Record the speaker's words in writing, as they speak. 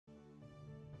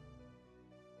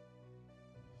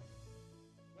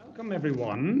Welcome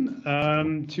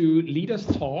everyone to Leaders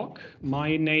Talk.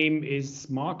 My name is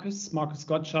Marcus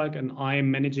Gottschalk, and I'm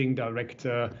Managing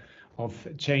Director of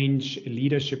Change,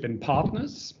 Leadership and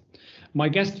Partners. My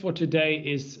guest for today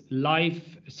is Leif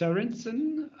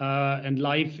Sorensen, and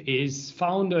Leif is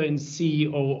founder and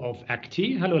CEO of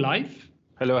Actee. Hello, Leif.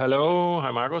 Hello. Hi,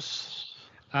 Marcus.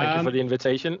 Thank you for the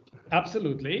invitation.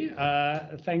 Absolutely.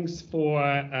 Thanks for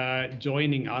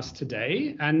joining us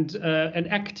today. And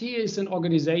Actee is an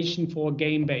organization for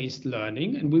game-based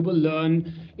learning, and we will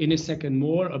learn in a second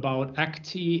more about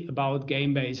Actee, about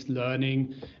game-based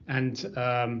learning. And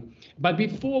but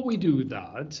before we do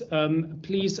that,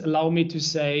 please allow me to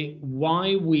say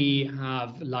why we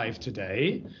have Leif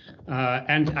today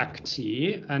and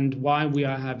Actee, and why we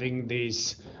are having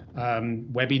this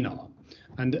webinar.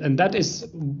 And that is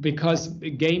because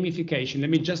gamification, let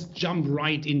me just jump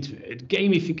right into it.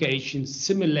 Gamification,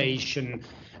 simulation,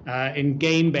 in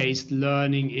game-based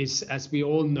learning is, as we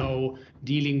all know,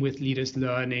 dealing with leaders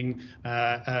learning,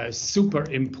 super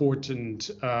important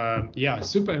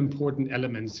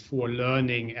elements for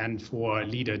learning and for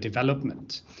leader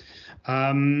development.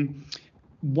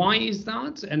 Why is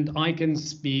that? And I can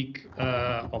speak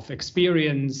of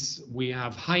experience. We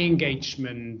have high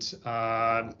engagement,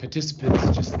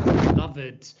 participants just love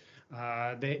it,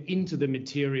 they're into the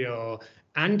material,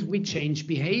 and we change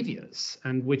behaviors,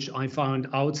 and which I found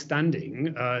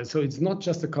outstanding. So it's not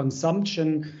just a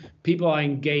consumption, people are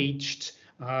engaged,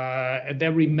 they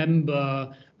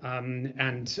remember,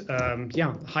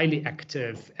 highly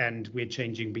active, and we're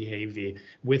changing behavior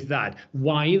with that.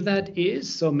 Why that is?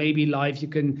 So maybe Leif, you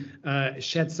can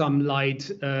shed some light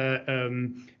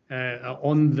on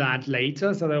that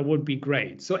later. So that would be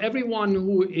great. So everyone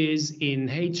who is in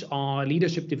HR,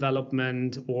 leadership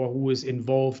development, or who is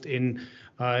involved in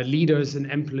leaders and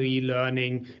employee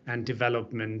learning and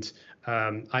development,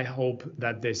 I hope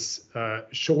that this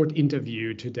short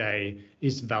interview today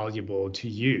is valuable to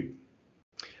you.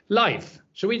 Leif,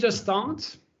 shall we just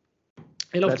start?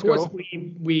 And of course,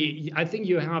 I think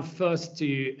you have first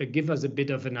to give us a bit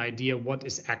of an idea. What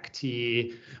is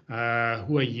Actee?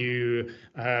 Who are you?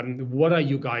 What are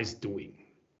you guys doing?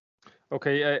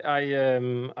 Okay,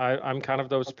 I'm kind of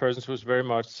those persons who's very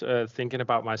much thinking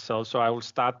about myself, so I will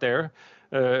start there.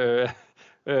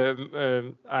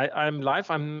 I'm Leif.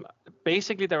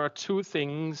 Basically, there are two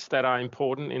things that are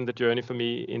important in the journey for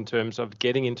me in terms of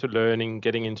getting into learning,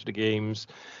 getting into the games,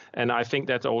 and I think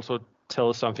that also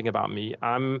tells something about me.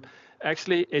 I'm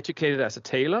actually educated as a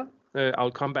tailor.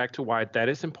 I'll come back to why that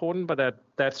is important, but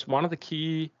that's one of the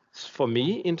keys for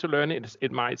me into learning.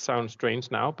 It might sound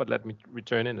strange now, but let me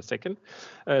return in a second.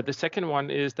 The second one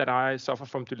is that I suffer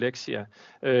from dyslexia.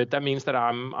 That means that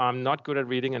I'm not good at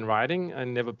reading and writing. I've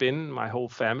never been. My whole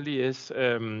family is.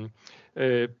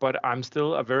 But I'm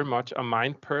still very much a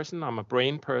mind person. I'm a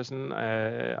brain person.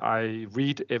 I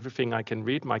read everything I can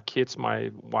read. My kids,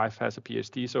 my wife has a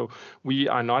PhD, so we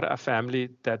are not a family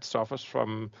that suffers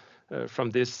from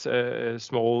this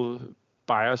small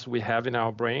bias we have in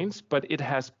our brains, but it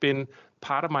has been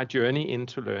part of my journey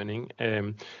into learning,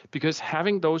 because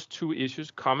having those two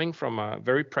issues, coming from a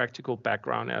very practical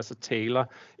background as a tailor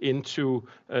into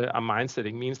a mind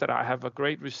setting, means that I have a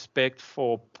great respect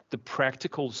for the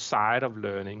practical side of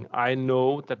learning. I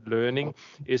know that learning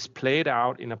is played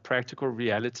out in a practical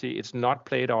reality. It's not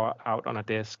played out on a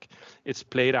desk. It's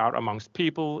played out amongst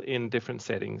people in different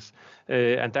settings,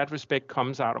 and that respect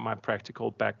comes out of my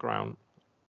practical background.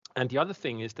 And the other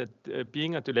thing is that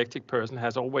being a dyslexic person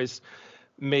has always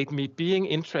made me being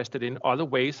interested in other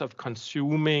ways of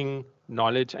consuming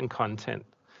knowledge and content.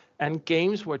 And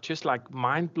games were just like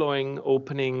mind-blowing,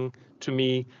 opening to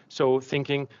me. So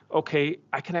thinking, okay,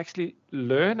 I can actually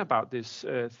learn about this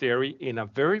theory in a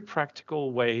very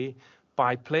practical way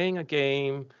by playing a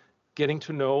game, getting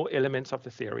to know elements of the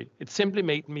theory. It simply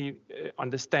made me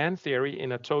understand theory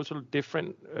in a total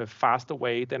different, faster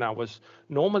way than I was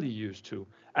normally used to.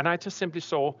 And I just simply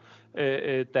saw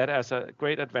that as a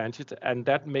great advantage. And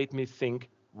that made me think,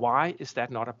 why is that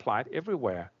not applied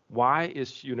everywhere? Why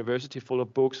is university full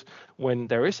of books when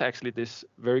there is actually this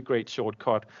very great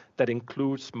shortcut that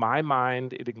includes my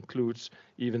mind, it includes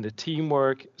even the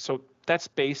teamwork? So that's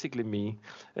basically me.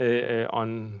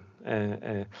 And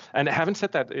having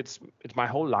said that, it's my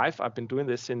whole life. I've been doing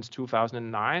this since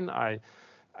 2009. I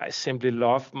simply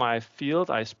love my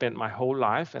field. I spent my whole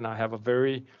life, and I have a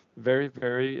very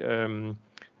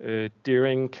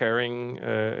daring,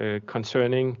 caring,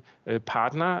 concerning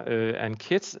partner and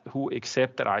kids who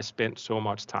accept that I spent so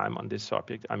much time on this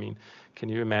subject. I mean, can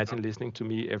you imagine listening to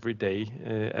me every day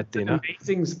at dinner? An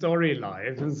amazing story,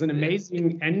 Leif. It's an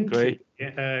amazing entry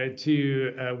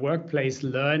to workplace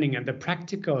learning and the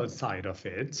practical side of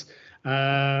it.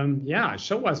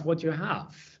 Show us what you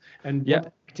have and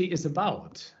what Actee is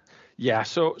about. Yeah,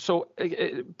 so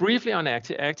briefly on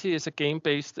Actee. Actee is a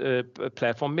game-based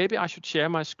platform. Maybe I should share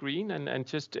my screen and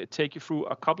just take you through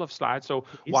a couple of slides. So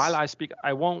while I speak,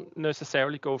 I won't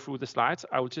necessarily go through the slides.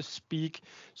 I will just speak,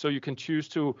 so you can choose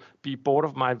to be bored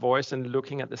of my voice and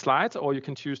looking at the slides, or you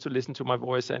can choose to listen to my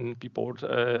voice and be bored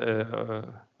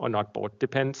or not bored.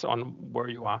 Depends on where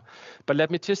you are. But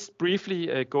let me just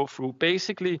briefly go through.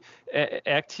 Basically,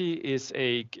 Actee is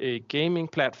a gaming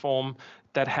platform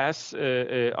that has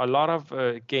a lot of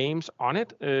games on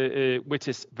it, which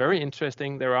is very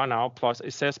interesting. There are now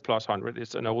it says plus 100.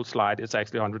 It's an old slide. It's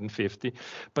actually 150.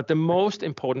 But the most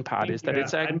important part is that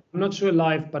it's I'm not sure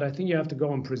live, but I think you have to go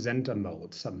on presenter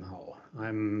mode somehow.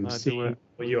 I'm seeing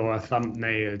your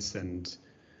thumbnails, and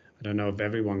I don't know if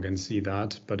everyone can see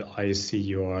that, but I see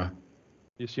your...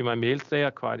 You see my mails? They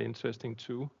are quite interesting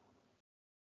too.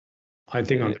 I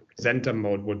think on the presenter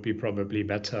mode would be probably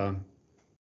better.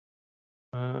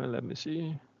 Let me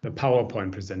see. The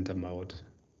PowerPoint presenter mode.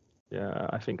 Yeah,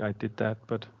 I think I did that,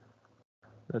 but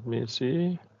let me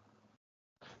see.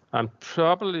 I'm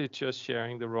probably just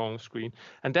sharing the wrong screen.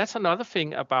 And that's another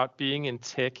thing about being in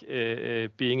tech,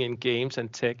 being in games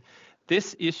and tech.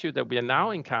 This issue that we are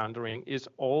now encountering is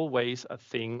always a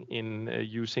thing in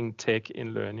using tech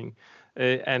in learning.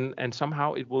 And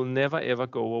somehow it will never, ever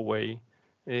go away.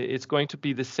 It's going to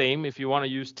be the same. If you want to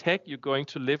use tech, you're going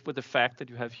to live with the fact that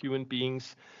you have human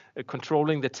beings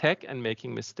controlling the tech and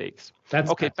making mistakes.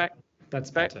 That's okay.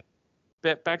 Better.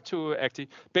 Back to Actee.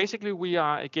 Basically, we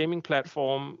are a gaming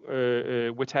platform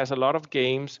which has a lot of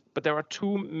games, but there are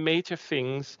two major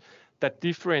things that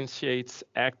differentiates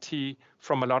Actee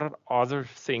from a lot of other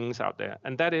things out there,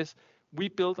 and that is we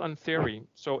build on theory.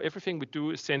 So everything we do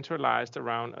is centralized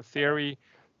around a theory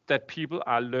that people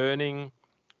are learning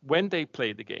when they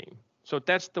play the game. So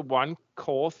that's the one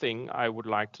core thing I would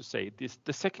like to say.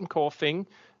 The second core thing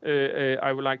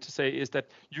I would like to say is that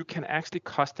you can actually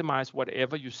customize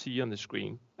whatever you see on the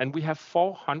screen. And we have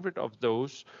 400 of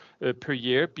those per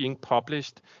year being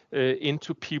published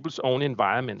into people's own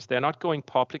environments. They're not going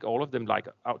public, all of them, like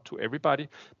out to everybody,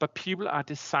 but people are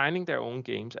designing their own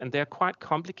games, and they're quite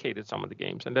complicated, some of the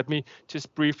games. And let me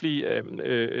just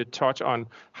briefly touch on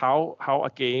how a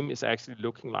game is actually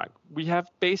looking like. We have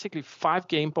basically 5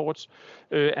 game boards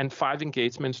and 5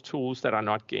 engagement tools that are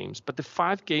not games. But the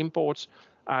 5 game boards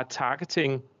are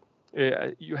targeting,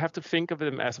 you have to think of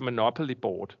them as a monopoly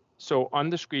board. So on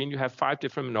the screen, you have 5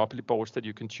 different monopoly boards that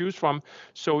you can choose from.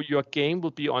 So your game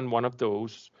will be on one of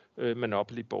those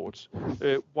monopoly boards.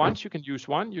 Once you can use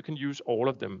one, you can use all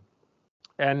of them.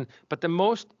 But that's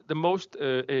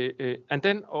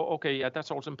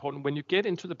also important. When you get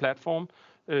into the platform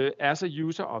as a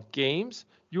user of games,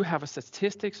 you have a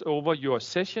statistics over your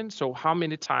session. So how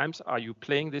many times are you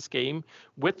playing this game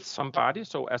with somebody?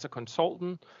 So as a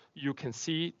consultant, you can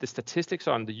see the statistics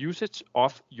on the usage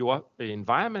of your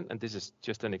environment. And this is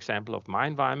just an example of my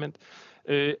environment.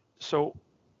 So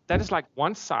that is like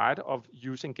one side of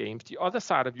using games. The other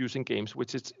side of using games,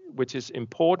 which is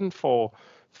important for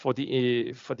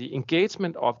the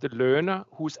engagement of the learner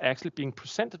who's actually being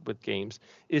presented with games,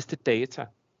 is the data.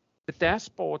 The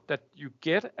dashboard that you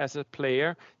get as a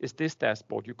player is this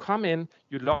dashboard. You come in,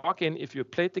 you log in. If you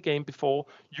played the game before,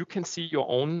 you can see your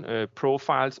own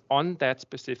profiles on that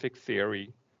specific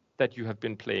theory that you have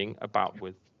been playing about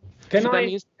with. Can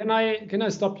I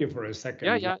stop you for a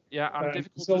second? Yeah. I'm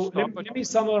difficult to stop. Let me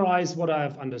summarize what I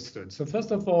have understood. So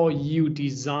first of all, you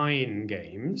design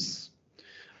games.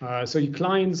 So your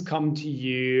clients come to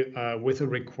you with a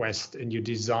request, and you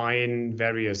design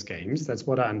various games. That's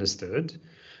what I understood.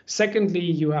 Secondly,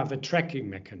 you have a tracking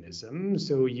mechanism.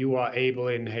 So you are able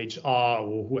in HR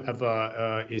or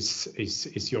whoever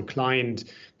is your client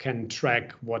can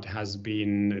track what has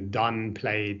been done,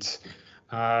 played.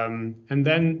 And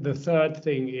then the third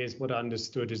thing is what I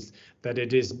understood is that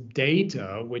it is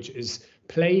data which is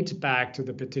played back to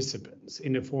the participants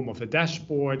in the form of a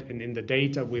dashboard, and in the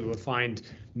data we will find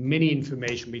many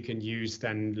information we can use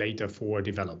then later for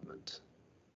development.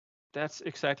 That's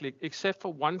exactly, except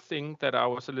for one thing that I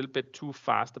was a little bit too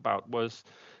fast about, was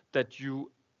that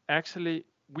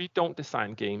we don't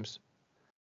design games.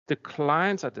 The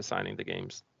clients are designing the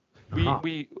games.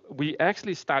 We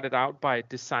actually started out by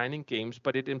designing games,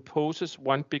 but it imposes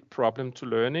one big problem to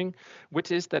learning,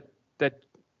 which is that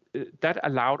that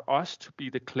allowed us to be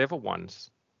the clever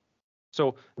ones.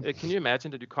 So can you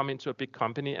imagine that you come into a big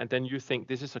company and then you think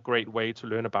this is a great way to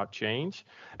learn about change?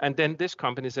 And then this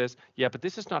company says, yeah, but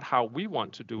this is not how we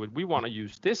want to do it. We want to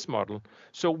use this model.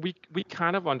 So we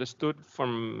kind of understood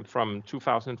from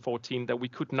 2014 that we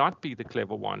could not be the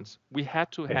clever ones. We had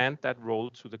to hand that role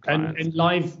to the clients. And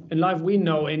live, we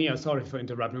know anyhow, sorry for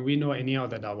interrupting, we know anyhow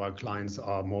that our clients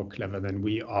are more clever than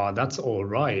we are. That's all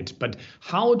right. But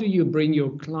how do you bring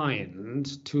your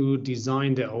client to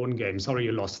design their own game? Sorry,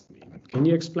 you lost me. Can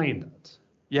you explain that?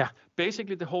 Yeah,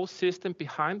 basically the whole system,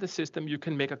 behind the system, you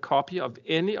can make a copy of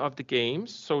any of the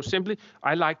games. So simply,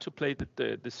 I like to play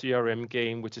the CRM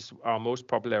game, which is our most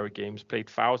popular games, played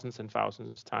thousands and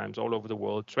thousands of times all over the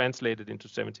world, translated into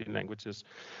 17 languages.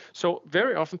 So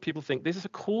very often people think, this is a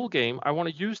cool game, I want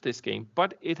to use this game,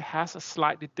 but it has a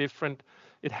slightly different,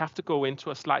 it have to go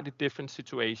into a slightly different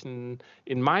situation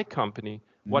in my company.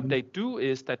 What they do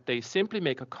is that they simply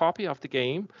make a copy of the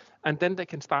game, and then they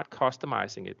can start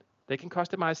customizing it. They can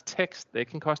customize text. They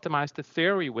can customize the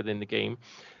theory within the game.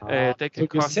 They can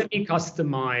so you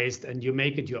semi-customized and you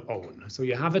make it your own. So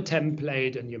you have a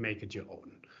template and you make it your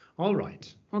own. All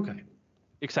right. Okay.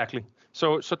 Exactly.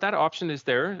 So that option is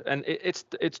there, and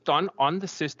it's done on the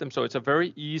system. So it's a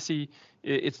very easy.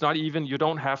 It's not even, you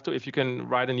don't have to. If you can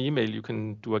write an email, you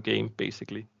can do a game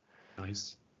basically.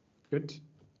 Nice. Good.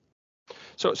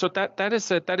 So that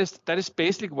is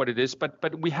basically what it is,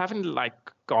 but we haven't like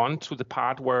gone to the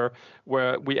part where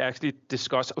we actually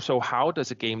discuss, so how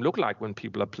does a game look like when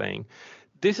people are playing?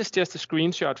 This is just a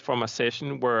screenshot from a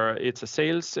session where it's a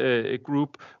sales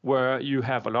group where you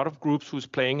have a lot of groups who's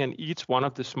playing, and each one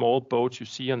of the small boats you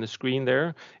see on the screen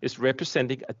there is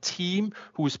representing a team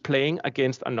who is playing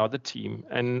against another team.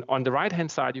 And on the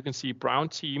right-hand side, you can see brown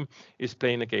team is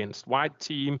playing against white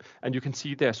team, and you can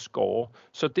see their score.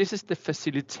 So this is the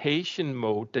facilitation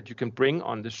mode that you can bring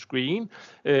on the screen,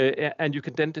 and you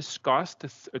can then discuss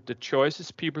the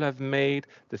choices people have made,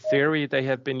 the theory they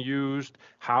have been used,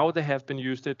 how they have been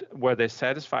used it, were they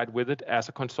satisfied with it as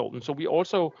a consultant. So we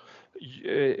also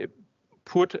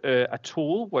put a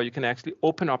tool where you can actually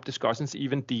open up discussions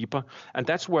even deeper, and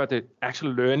that's where the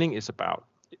actual learning is about.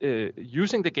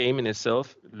 Using the game in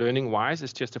itself, learning-wise,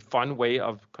 is just a fun way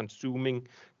of consuming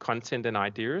content and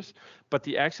ideas, but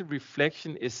the actual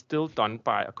reflection is still done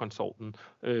by a consultant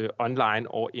online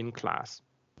or in class.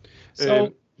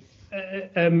 So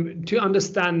to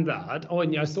understand that,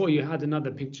 and I saw you had another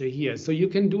picture here. So you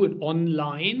can do it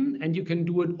online and you can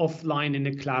do it offline in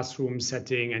a classroom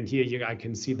setting. And here I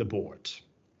can see the board.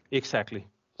 Exactly.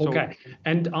 Okay.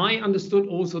 And I understood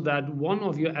also that one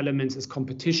of your elements is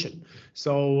competition.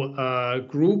 So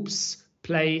groups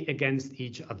play against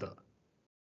each other.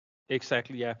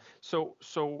 Exactly, yeah. So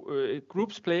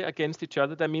groups play against each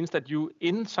other. That means that you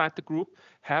inside the group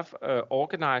have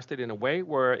organized it in a way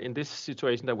where, in this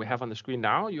situation that we have on the screen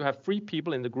now, you have 3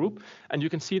 people in the group, and you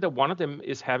can see that one of them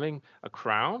is having a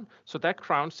crown. So that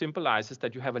crown symbolizes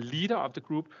that you have a leader of the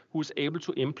group who is able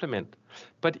to implement.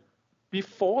 But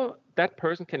before that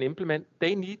person can implement,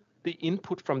 they need the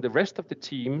input from the rest of the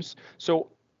teams.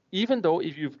 So even though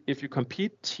if you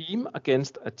compete team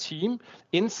against a team,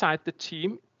 inside the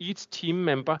team, each team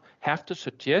member have to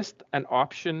suggest an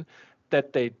option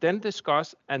that they then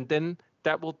discuss, and then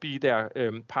that will be their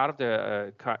part of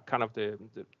the kind of the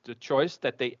choice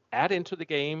that they add into the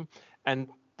game, and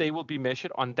they will be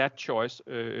measured on that choice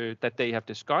that they have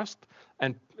discussed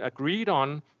and agreed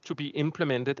on to be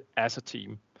implemented as a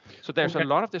team. So there's a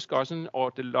lot of discussion,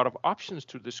 or a lot of options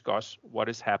to discuss what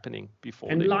is happening before.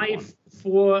 And Leif,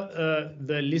 for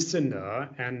the listener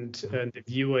and the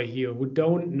viewer here who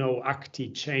don't know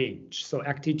Actee Change. So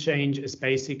Actee Change is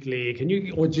basically, can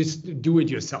you, or just do it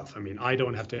yourself? I mean, I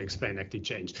don't have to explain Actee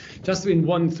Change. Just in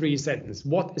 1-3 sentence,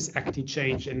 what is Actee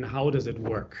Change and how does it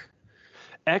work?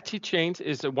 Actee Change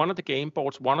is one of the game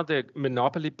boards, one of the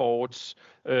monopoly boards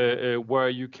where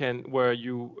you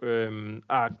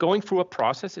are going through a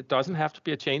process. It doesn't have to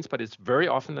be a change, but it's very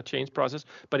often a change process.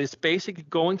 But it's basically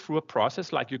going through a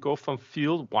process like you go from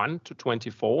field 1 to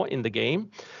 24 in the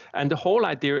game. And the whole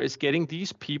idea is getting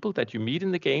these people that you meet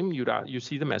in the game, you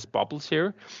see them as bubbles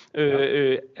here.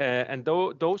 And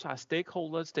those are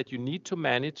stakeholders that you need to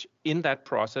manage in that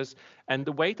process. And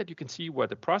the way that you can see where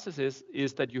the process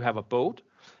is that you have a boat.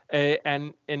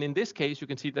 And in this case, you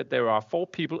can see that there are 4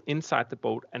 people inside the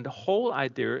boat, and the whole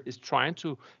idea is trying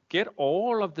to get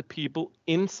all of the people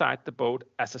inside the boat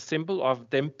as a symbol of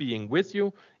them being with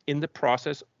you in the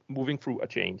process, moving through a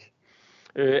change.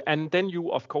 And then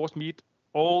you, of course, meet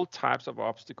all types of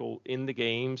obstacle in the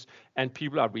games, and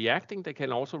people are reacting. They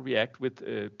can also react with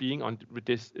being on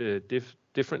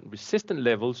different resistant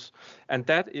levels, and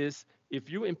that is if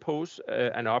you impose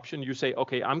an option, you say,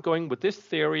 okay, I'm going with this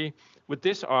theory, with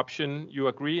this option, you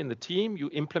agree in the team, you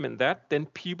implement that, then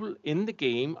people in the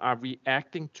game are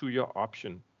reacting to your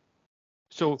option.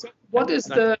 So what is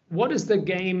the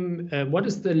game? What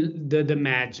is the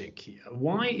magic here?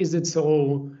 Why is it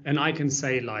so? And I can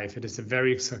say, Leif, it is a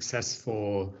very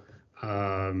successful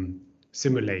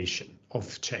simulation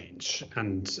of change,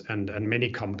 and many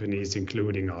companies,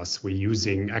 including us, we're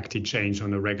using Actee Change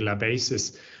on a regular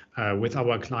basis with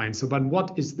our clients. So, but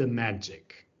what is the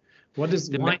magic? Why is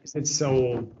it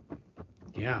so?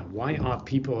 Yeah, why are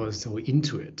people so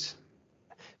into it?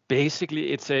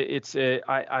 Basically,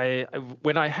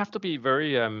 when I have to be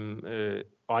very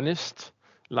honest,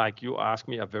 like you ask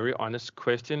me a very honest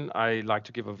question, I like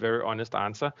to give a very honest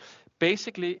answer.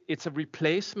 Basically, it's a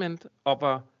replacement of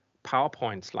a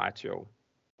PowerPoint slideshow.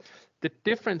 The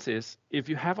difference is if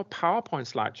you have a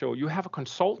PowerPoint slideshow, you have a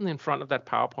consultant in front of that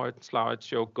PowerPoint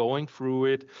slideshow going through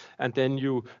it, and then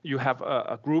you have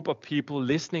a group of people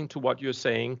listening to what you're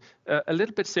saying, a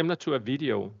little bit similar to a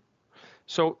video.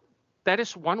 So that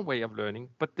is one way of learning,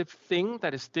 but the thing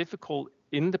that is difficult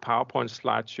in the PowerPoint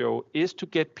slideshow is to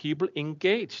get people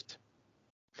engaged.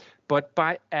 But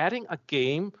by adding a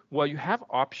game where you have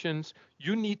options,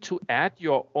 you need to add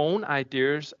your own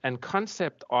ideas and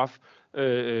concept of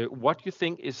what you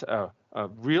think is a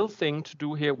real thing to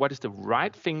do here, what is the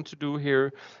right thing to do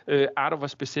here, out of a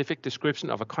specific description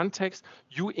of a context.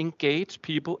 You engage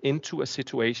people into a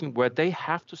situation where they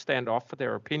have to stand up for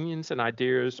their opinions and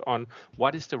ideas on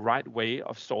what is the right way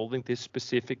of solving this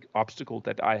specific obstacle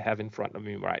that I have in front of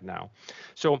me right now.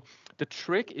 So the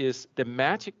trick is, the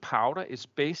magic powder is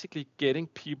basically getting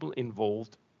people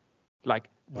involved, like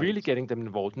really getting them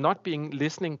involved, not being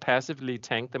listening passively,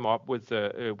 tank them up with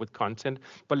content,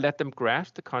 but let them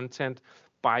grasp the content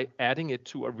by adding it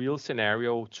to a real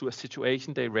scenario, to a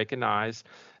situation they recognize.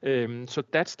 So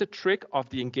that's the trick of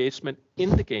the engagement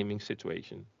in the gaming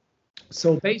situation.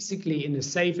 So basically, in a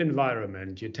safe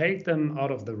environment, you take them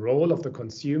out of the role of the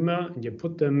consumer and you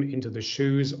put them into the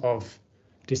shoes of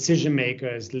decision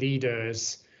makers,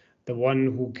 leaders, the one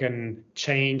who can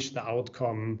change the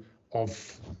outcome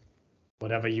of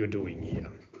whatever you're doing here.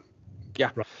 Yeah.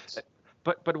 Right.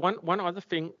 But one other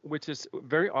thing which is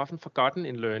very often forgotten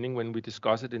in learning when we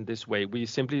discuss it in this way, we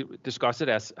simply discuss it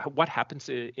as what happens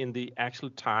in the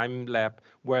actual time lab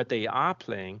where they are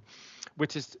playing,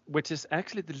 which is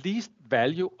actually the least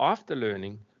value of the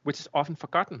learning, which is often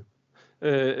forgotten.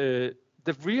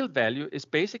 The real value is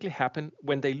basically happen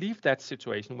when they leave that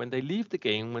situation, when they leave the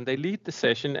game, when they leave the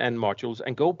session and modules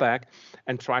and go back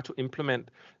and try to implement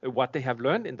what they have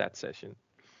learned in that session.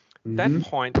 That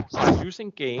point, by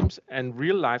using games and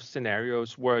real life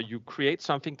scenarios where you create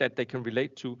something that they can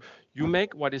relate to, you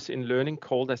make what is in learning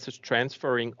called as the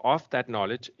transferring of that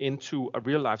knowledge into a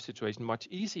real life situation much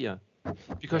easier.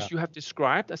 Because you have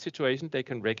described a situation they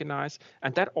can recognize,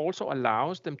 and that also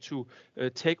allows them to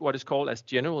take what is called as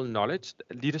general knowledge.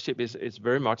 Leadership is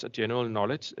very much a general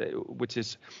knowledge, which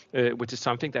is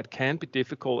something that can be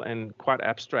difficult and quite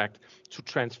abstract to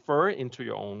transfer into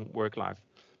your own work life.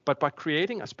 But by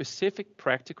creating a specific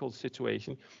practical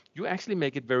situation, you actually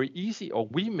make it very easy, or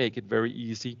we make it very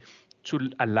easy,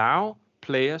 to allow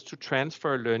players to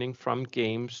transfer learning from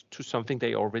games to something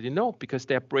they already know, because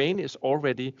their brain is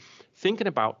already thinking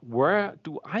about, where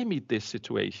do I meet this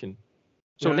situation?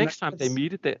 So next time they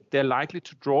meet it, they're likely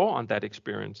to draw on that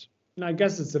experience. And I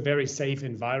guess it's a very safe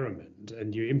environment,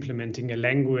 and you're implementing a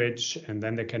language, and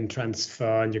then they can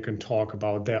transfer and you can talk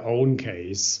about their own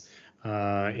case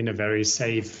in a very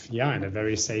safe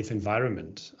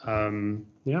environment.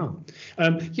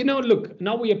 Look,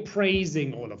 now we are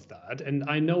praising all of that, and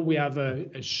I know we have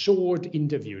a short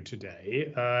interview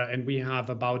today, and we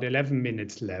have about 11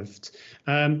 minutes left.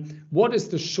 What is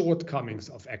the shortcomings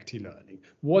of Actee learning?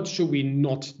 What should we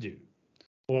not do,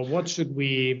 or what should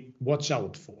we watch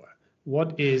out for?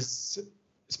 What is,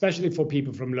 especially for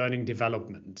people from learning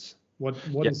development, what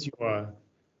is your...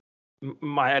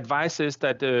 My advice is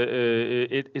that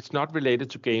it's not related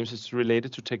to games, it's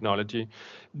related to technology.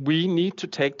 We need to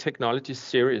take technology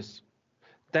serious.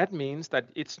 That means that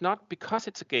it's not, because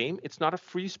it's a game, it's not a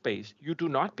free space. You do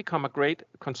not become a great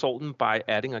consultant by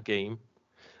adding a game.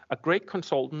 A great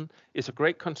consultant is a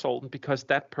great consultant because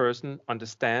that person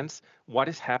understands what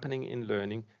is happening in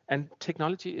learning, and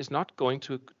technology is not going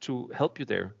to help you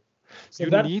there. So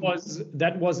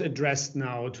that was addressed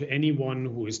now to anyone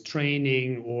who is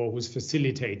training or who's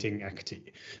facilitating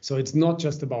Actee. So it's not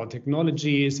just about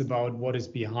technology, it's about what is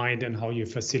behind and how you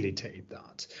facilitate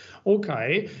that.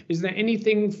 Okay, is there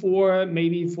anything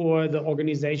maybe for the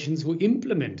organizations who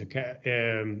implement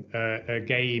a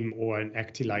game or an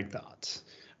Actee like that?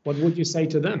 What would you say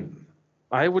to them?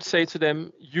 I would say to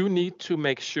them, you need to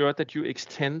make sure that you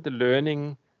extend the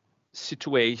learning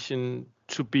situation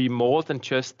to be more than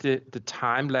just the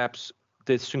time lapse,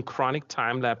 the synchronic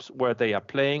time lapse where they are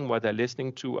playing, where they're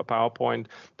listening to a PowerPoint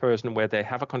person, where they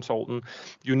have a consultant.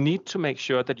 You need to make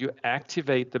sure that you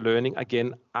activate the learning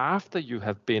again after you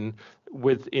have been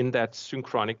within that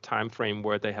synchronic time frame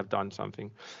where they have done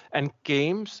something. And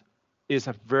games is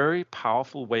a very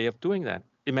powerful way of doing that.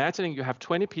 Imagining you have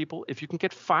 20 people, if you can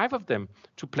get 5 of them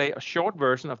to play a short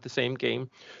version of the same game,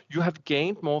 you have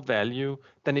gained more value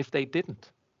than if they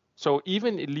didn't. So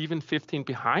even leaving 15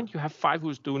 behind, you have 5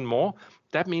 who's doing more.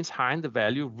 That means high in the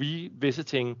value,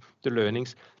 revisiting the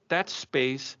learnings. That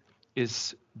space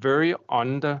is very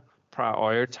under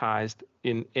prioritized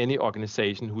in any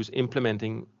organization who's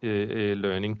implementing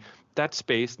learning. That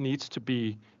space needs to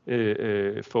be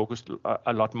focused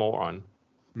a lot more on.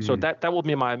 So that would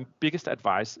be my biggest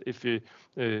advice if to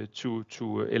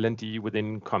L&D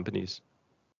within companies.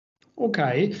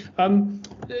 Okay,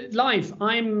 Leif,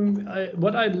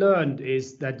 what I learned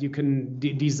is that you can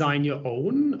design your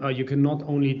own. You can not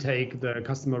only take the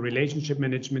customer relationship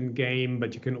management game,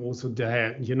 but you can also,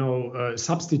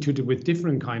 substitute it with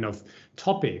different kind of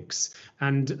topics.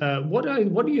 And what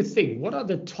do you think? What are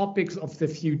the topics of the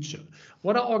future?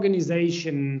 What are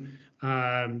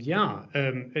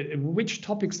which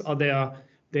topics are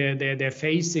they're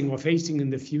facing in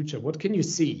the future? What can you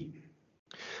see?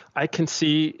 I can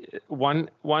see one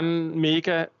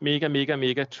mega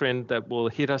trend that will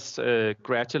hit us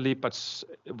gradually, but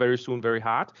very soon, very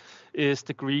hard, is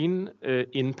the green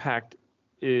impact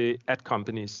at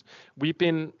companies. We've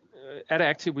been at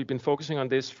Actee, we've been focusing on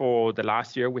this for the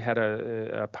last year. We had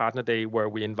a partner day where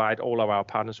we invite all of our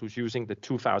partners who's using the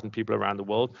 2,000 people around the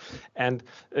world, and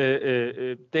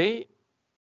there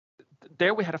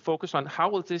we had a focus on how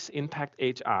will this impact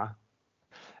HR.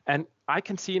 And I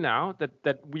can see now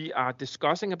that we are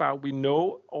discussing about, we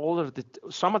know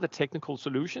some of the technical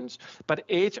solutions, but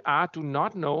HR do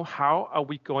not know how are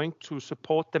we going to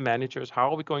support the managers,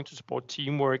 how are we going to support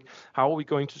teamwork, how are we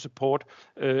going to support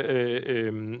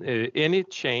any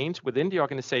change within the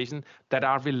organization that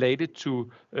are related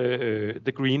to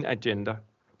the green agenda.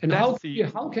 And how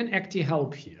can Actee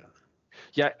help here?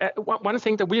 Yeah, one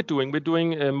thing that we're doing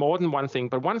more than one thing,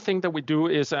 but one thing that we do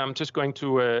is I'm just going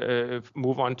to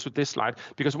move on to this slide,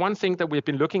 because one thing that we've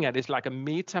been looking at is like a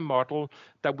meta model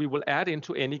that we will add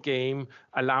into any game,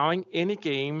 allowing any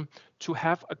game to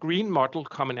have a green model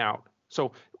coming out.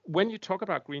 So when you talk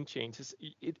about green changes,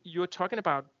 you're talking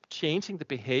about changing the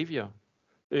behavior.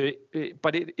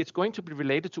 But it's going to be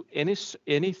related to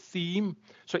any theme.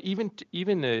 So even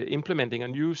implementing a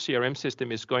new CRM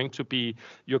system is going to be,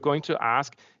 you're going to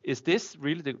ask, is this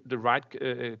really the right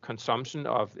consumption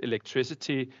of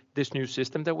electricity, this new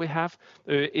system that we have?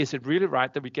 Is it really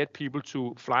right that we get people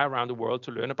to fly around the world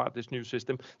to learn about this new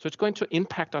system? So it's going to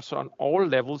impact us on all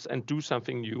levels and do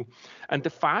something new. And the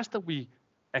faster we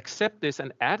accept this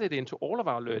and add it into all of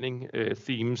our learning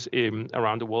themes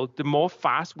around the world, the more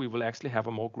fast we will actually have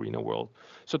a more greener world.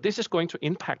 So this is going to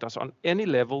impact us on any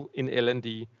level in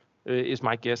L&D, is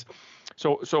my guess.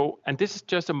 So, and this is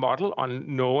just a model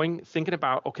on thinking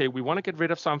about, okay, we want to get rid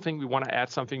of something, we want to add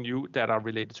something new that are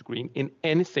related to green in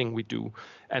anything we do.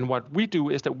 And what we do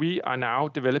is that we are now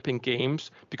developing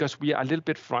games because we are a little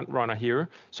bit front runner here.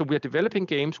 So we are developing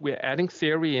games, we're adding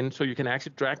theory in, so you can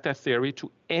actually drag that theory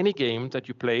to any game that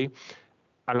you play,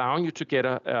 allowing you to get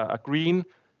a green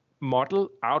model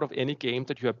out of any game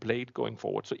that you have played going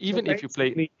forward. So even if you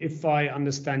play, if I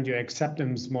understand your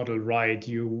acceptance model right,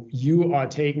 you are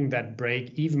taking that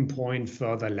break-even point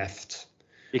further left.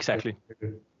 Exactly.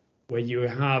 Where you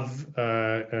have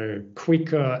a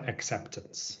quicker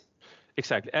acceptance.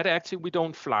 Exactly. At Actee, we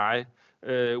don't fly.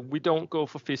 We don't go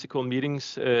for physical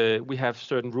meetings. We have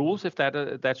certain rules if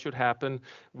that should happen.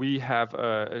 We have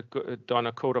done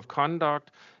a code of conduct.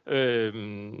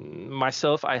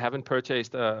 Myself, I haven't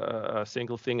purchased a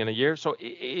single thing in a year. So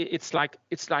it's like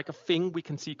a thing we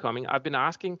can see coming. I've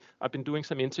been doing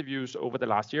some interviews over the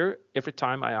last year. Every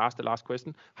time I ask the last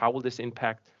question, how will this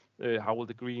impact? How will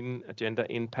the green agenda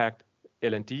impact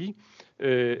L&D?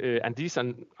 And these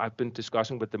I've been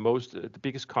discussing with the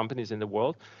biggest companies in the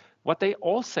world. What they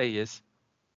all say is,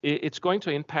 it's going to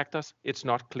impact us. It's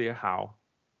not clear how.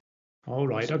 All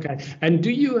right. Okay. And do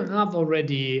you have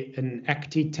already an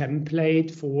Actee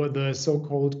template for the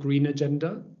so-called green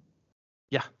agenda?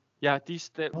 Yeah.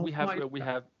 These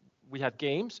we have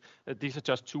games. These are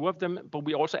just two of them, but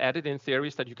we also added in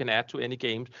theories that you can add to any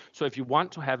games. So if you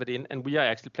want to have it in, and we are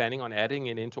actually planning on adding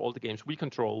it into all the games we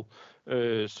control,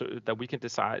 so that we can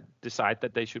decide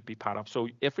that they should be part of. So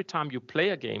every time you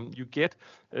play a game, you get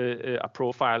a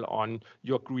profile on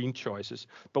your green choices.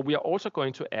 But we are also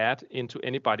going to add into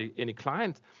any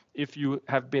client, if you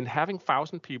have been having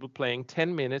 1,000 people playing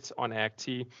 10 minutes on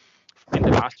Actee in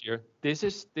the last year, this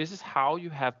is how you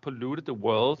have polluted the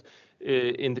world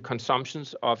in the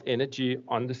consumptions of energy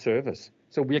on the servers.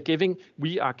 So we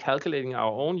are calculating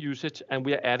our own usage, and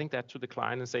we are adding that to the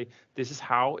client and say, this is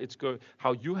how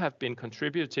how you have been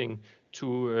contributing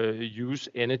to use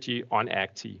energy on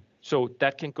Actee. So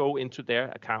that can go into their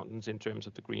accountants in terms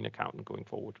of the green accountant going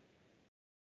forward.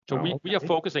 So we are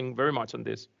focusing very much on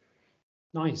this.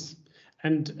 Nice.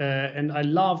 And I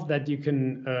love that you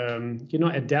can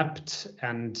adapt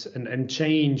and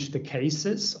change the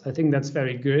cases. I think that's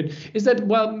very good. Is that,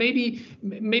 well, maybe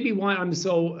why I'm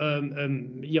so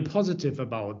positive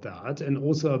about that, and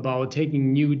also about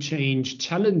taking new change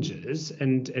challenges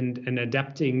and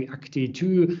adapting Actee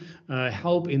to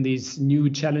help in these new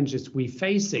challenges we're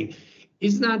facing.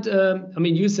 Is that, I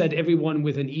mean, you said everyone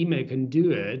with an email can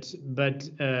do it, but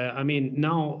I mean,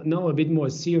 now a bit more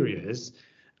serious.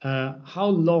 How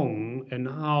long and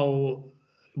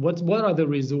what are the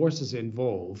resources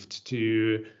involved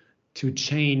to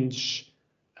change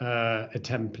a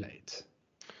template?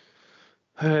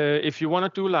 If you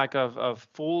want to do like a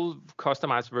full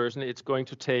customized version, it's going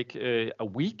to take a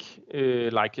week.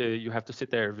 You have to sit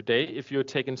there every day. If you're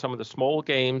taking some of the small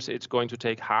games, it's going to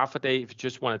take half a day. If you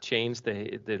just want to change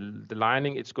the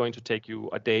lining, it's going to take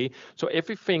you a day. So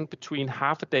everything between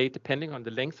half a day, depending on the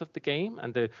length of the game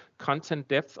and the content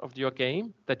depth of your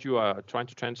game that you are trying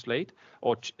to translate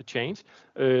or change,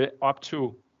 up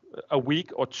to a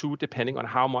week or two, depending on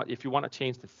how much. If you want to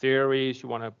change the theories, you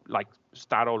want to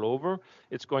start all over,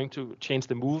 it's going to change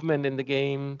the movement in the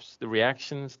games, the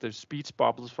reactions, the speech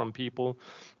bubbles from people.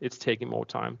 It's taking more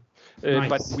time. Nice.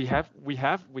 But we have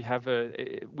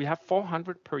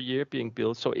 400 per year being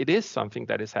built, so it is something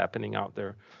that is happening out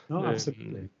there. Oh,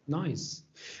 absolutely. Nice.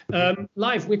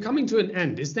 Leif, we're coming to an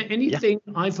end. Is there anything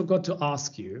I forgot to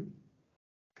ask you?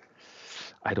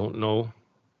 I don't know.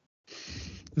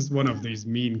 It's one of these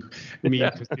mean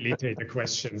facilitator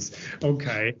questions.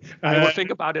 Okay. I will think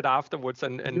about it afterwards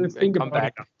and come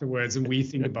back afterwards, and we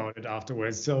think about it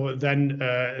afterwards. So then,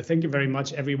 thank you very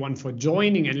much, everyone, for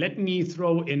joining. And let me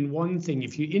throw in one thing: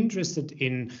 if you're interested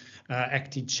in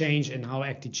Actee Change and how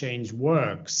Actee Change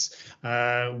works,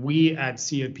 we at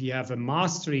CLP have a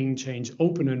Mastering Change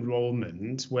open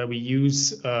enrollment where we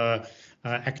use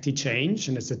Actee Change,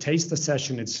 and it's a taster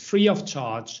session. It's free of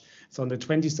charge. It's on the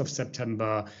 20th of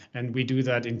September, and we do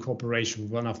that in cooperation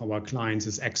with one of our clients,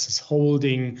 is Access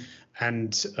Holding.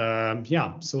 And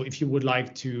so if you would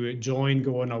like to join,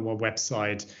 go on our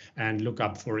website and look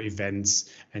up for events,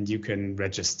 and you can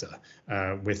register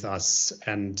with us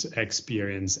and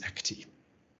experience Actee.